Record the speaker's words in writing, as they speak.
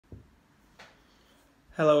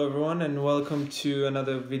Hello everyone and welcome to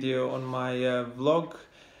another video on my vlog.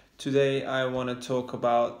 Today I want to talk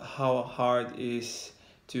about how hard it is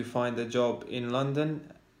to find a job in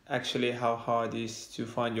London. Actually, how hard it is to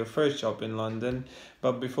find your first job in London.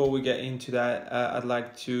 But before we get into that, I'd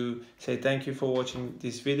like to say thank you for watching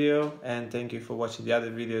this video and thank you for watching the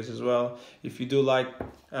other videos as well. If you do like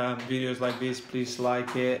videos like this, please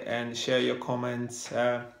like it and share your comments.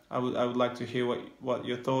 I would like to hear what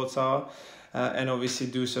your thoughts are. And obviously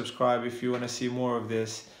do subscribe if you want to see more of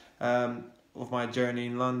this, of my journey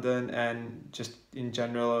in London and just in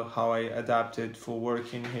general how I adapted for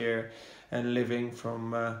working here and living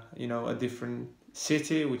from a different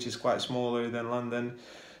city which is quite smaller than London.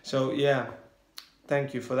 So yeah,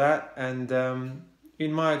 thank you for that. And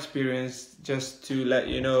in my experience, just to let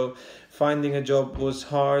you know, finding a job was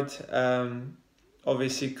hard.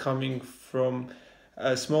 Obviously coming from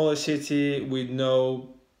a smaller city with no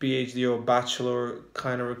PhD or bachelor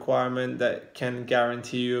kind of requirement that can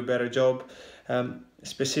guarantee you a better job,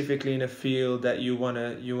 specifically in a field that you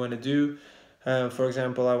wanna do. For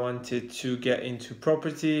example, I wanted to get into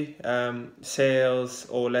property, sales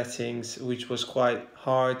or lettings, which was quite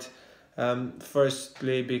hard.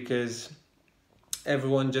 Firstly, because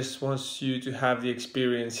everyone just wants you to have the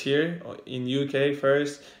experience here in UK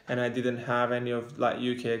first, and I didn't have any of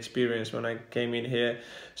UK experience when I came in here.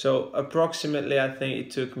 So approximately I think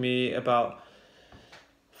it took me about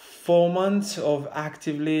 4 months of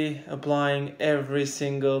actively applying every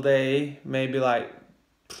single day, maybe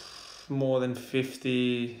more than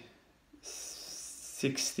 50,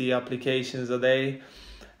 60 applications a day,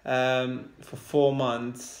 for 4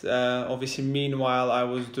 months. Obviously meanwhile I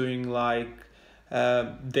was doing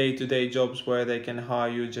day-to-day jobs where they can hire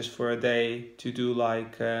you just for a day to do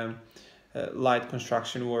light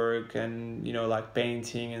construction work and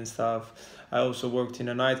painting and stuff. I also worked in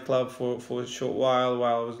a nightclub for a short while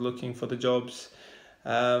I was looking for the jobs.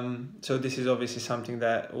 So this is obviously something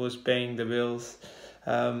that was paying the bills,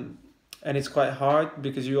 and it's quite hard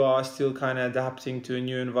because you are still kind of adapting to a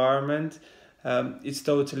new environment. It's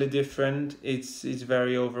totally different. It's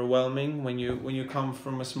very overwhelming when you come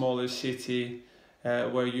from a smaller city,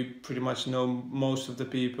 where you pretty much know most of the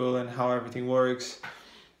people and how everything works,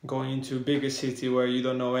 going into a bigger city where you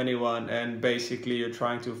don't know anyone and basically you're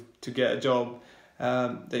trying to get a job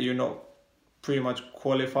that you're not pretty much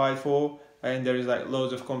qualified for, and there is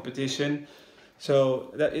loads of competition.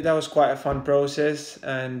 So that was quite a fun process,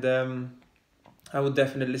 and I would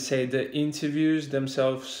definitely say the interviews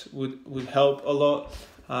themselves would help a lot.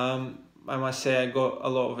 I must say I got a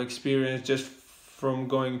lot of experience just from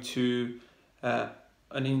going to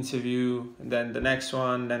an interview, and then the next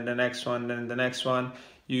one, then the next one, then the next one.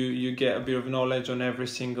 You get a bit of knowledge on every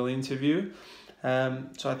single interview.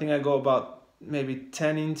 So I think I got about maybe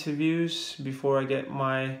 10 interviews before I get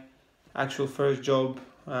my actual first job,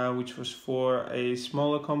 which was for a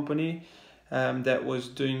smaller company that was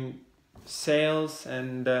doing sales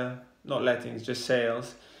and not lettings, just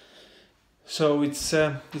sales. So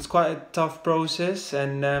it's quite a tough process,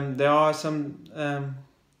 and there are some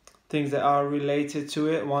things that are related to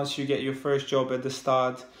it. Once you get your first job at the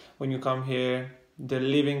start, when you come here, the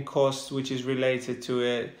living cost which is related to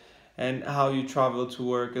it, and how you travel to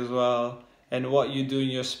work as well, and what you do in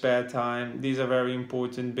your spare time. These are very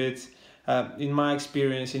important bits. In my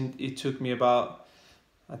experience, it took me about,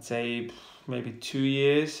 I'd say, maybe 2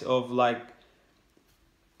 years of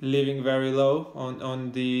living very low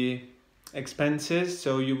on the expenses.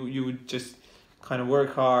 So you would just kind of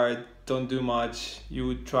work hard, don't do much. You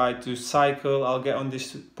would try to cycle. I'll get on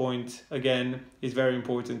this point again. It's very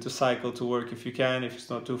important to cycle to work if you can, if it's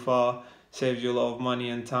not too far. Saves you a lot of money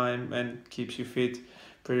and time and keeps you fit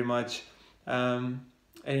pretty much. And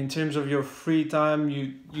in terms of your free time,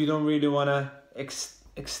 you don't really want to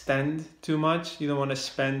extend too much. You don't want to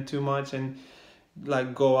spend too much and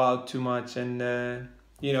go out too much, and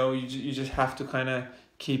you just have to kind of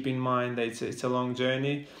keep in mind that it's a long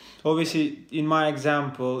journey. Obviously, in my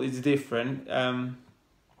example, it's different.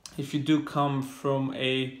 If you do come from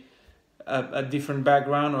a different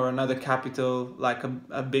background or another capital, like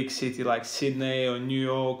a big city like Sydney or New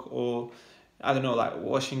York, or I don't know,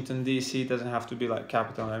 Washington DC, doesn't have to be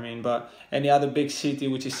capital, but any other big city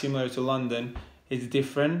which is similar to London, it's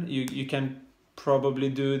different. You can probably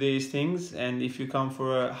do these things, and if you come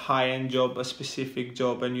for a high-end job, a specific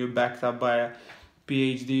job, and you're backed up by a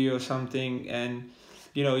PhD or something, and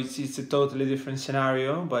it's a totally different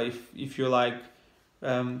scenario. But if you're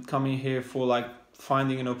coming here for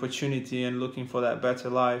finding an opportunity and looking for that better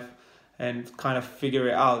life and kind of figure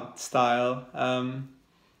it out style,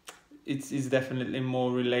 it's definitely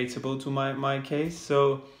more relatable to my case.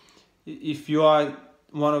 So if you are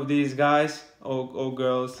one of these guys or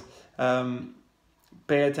girls,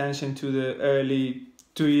 pay attention to the early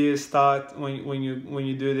 2 year start when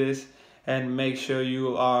you do this, and make sure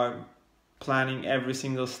you are planning every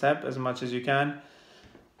single step as much as you can.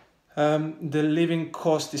 The living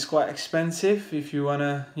cost is quite expensive if you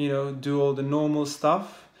wanna, do all the normal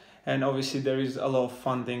stuff, and obviously there is a lot of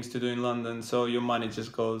fun things to do in London, so your money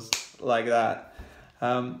just goes like that.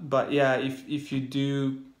 But yeah, if you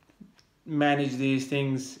do manage these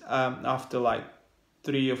things after like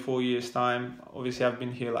 3 or 4 years time, obviously I've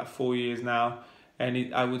been here like 4 years now,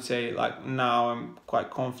 and I would say like now I'm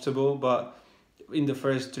quite comfortable, but in the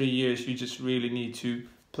first 3 years you just really need to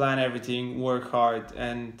plan everything, work hard,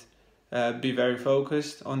 and be very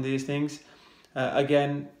focused on these things.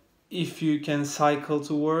 Again, if you can cycle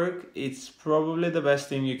to work, it's probably the best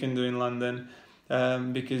thing you can do in London,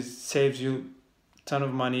 because it saves you a ton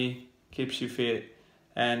of money, keeps you fit,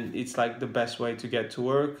 and it's like the best way to get to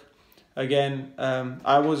work. Again,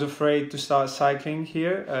 I was afraid to start cycling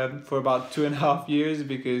here for about 2.5 years,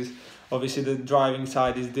 because obviously the driving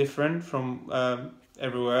side is different from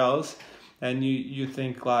everywhere else, and you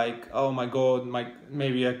think like, oh my god,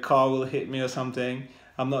 maybe a car will hit me or something.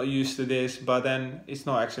 I'm not used to this, but then it's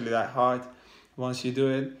not actually that hard once you do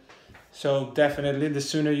it. So definitely, the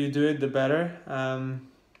sooner you do it, the better.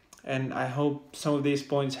 And I hope some of these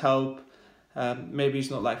points help. Maybe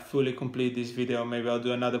it's not like fully complete this video, maybe I'll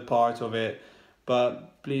do another part of it,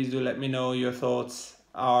 but please do let me know your thoughts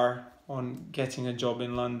are on getting a job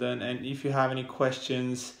in London. And if you have any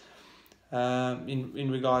questions in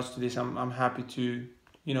regards to this, I'm happy to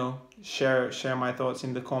share my thoughts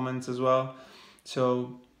in the comments as well.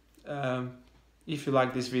 So if you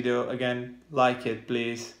like this video, again, like it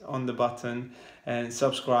please on the button, and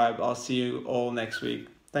subscribe. I'll see you all next week.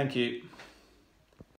 Thank you.